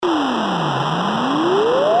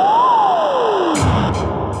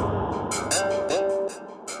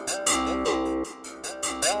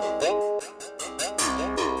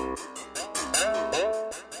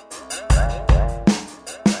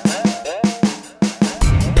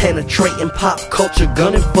Penetrating pop culture,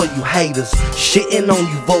 gunning for you haters, shitting on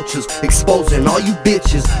you vultures, exposing all you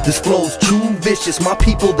bitches. This flow's too vicious, my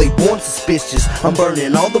people they born suspicious. I'm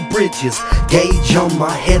burning all the bridges, gauge on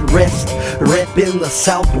my headrest, reppin' the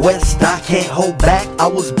Southwest. I can't hold back, I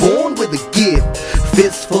was born with a gift,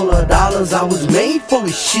 fist full of dollars, I was made for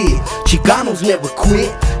this shit. Chicanos never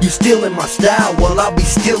quit, you stealing my style, well I'll be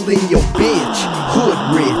stealing your bitch.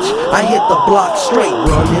 Hood rich, I hit the block straight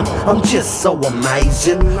running, I'm just so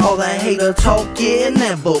amazing. All that hater talk, yeah,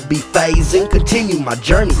 never be phasing. Continue my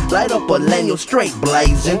journey, light up a lanyard straight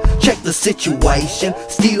blazing. Check the situation,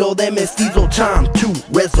 steal them and steal time to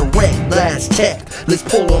resurrect last tech. Let's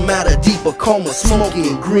pull them out of deeper coma,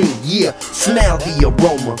 smoking green, yeah, smell the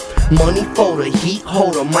aroma. Money for the heat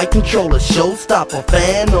holder, my controller, showstopper,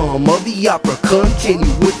 phantom of the opera.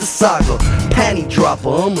 Continue with the saga, panty dropper,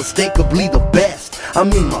 unmistakably the best. I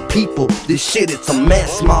mean my people, this shit it's a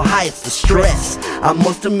mess. My highest the stress, I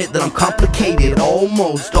must admit that I'm complicated,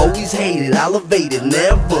 almost always hated, elevated,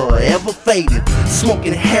 never ever faded.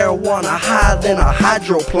 Smoking marijuana higher than a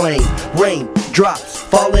hydroplane. Rain drops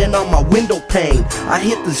falling on my window pane. I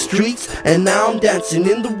hit the streets and now I'm dancing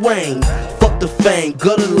in the rain. Fuck the fame,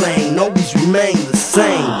 gutter lane, always remain the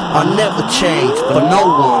same. I never change for no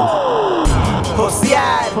one.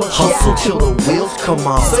 Hustle till the wheels come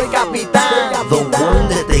off. Soy capitán, the one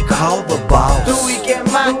that they call the boss. Tú y quien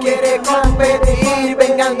más quiere competir,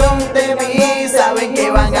 vengan donde mí, saben que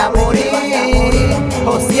van a morir.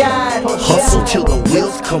 Hustle till the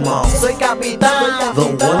wheels come off. Soy capitán,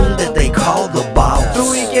 the one that they call the boss.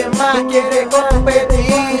 Tú y quien más quiere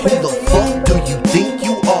competir. Who the fuck do you think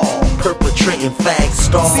you are? Perpetrating fag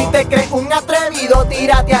star. Si te crees un atrevido,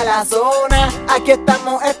 tírate a la zona. Aquí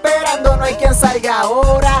estamos esperando, no hay quien salga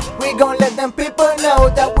ahora. We gon' let them people know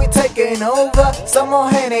that we taking over.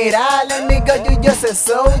 Somos generales, nigga, you just a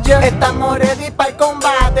soldier. Estamos ready para el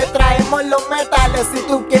combate, traemos los metales. Si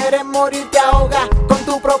tú quieres morir te ahogas con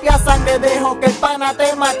tu propia sangre. Dejo que el pana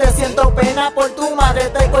te mate, siento pena por tu madre.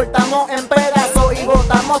 Te cortamos en pedazos y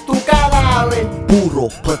botamos tu cadáver. Puro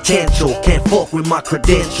potential, can't fuck with my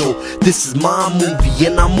credential. This is my movie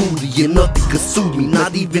and I'm moody and nothing could sue me.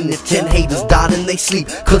 Not even if 10 haters died in they sleep.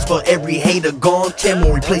 Cause for every hater gone, 10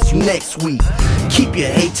 more replace you next week. Keep your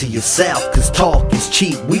hate to yourself, cause talk is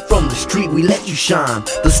cheap. We from the street, we let you shine.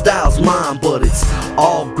 The style's mine, but it's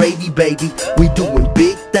all gravy, baby. We doing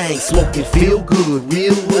big things, smoking feel good,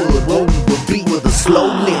 real wood. Roll you a beat with a slow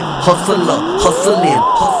lip. Hustler, hustling,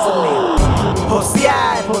 hustling.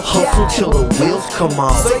 Hustle till the wheels come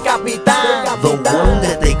off. Soy capitán, the one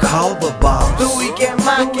that they call the boss. Tú y quien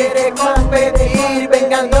más quiere competir,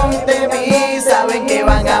 vengan donde mí, saben que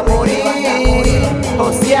van a morir.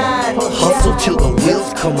 Hustle till the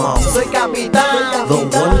wheels come off. Soy capitán,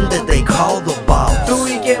 the one that they call the boss. Tú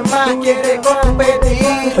y quien más quiere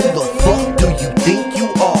competir. Who the fuck do you think you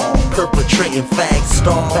are? Perpetrating fag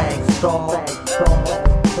star.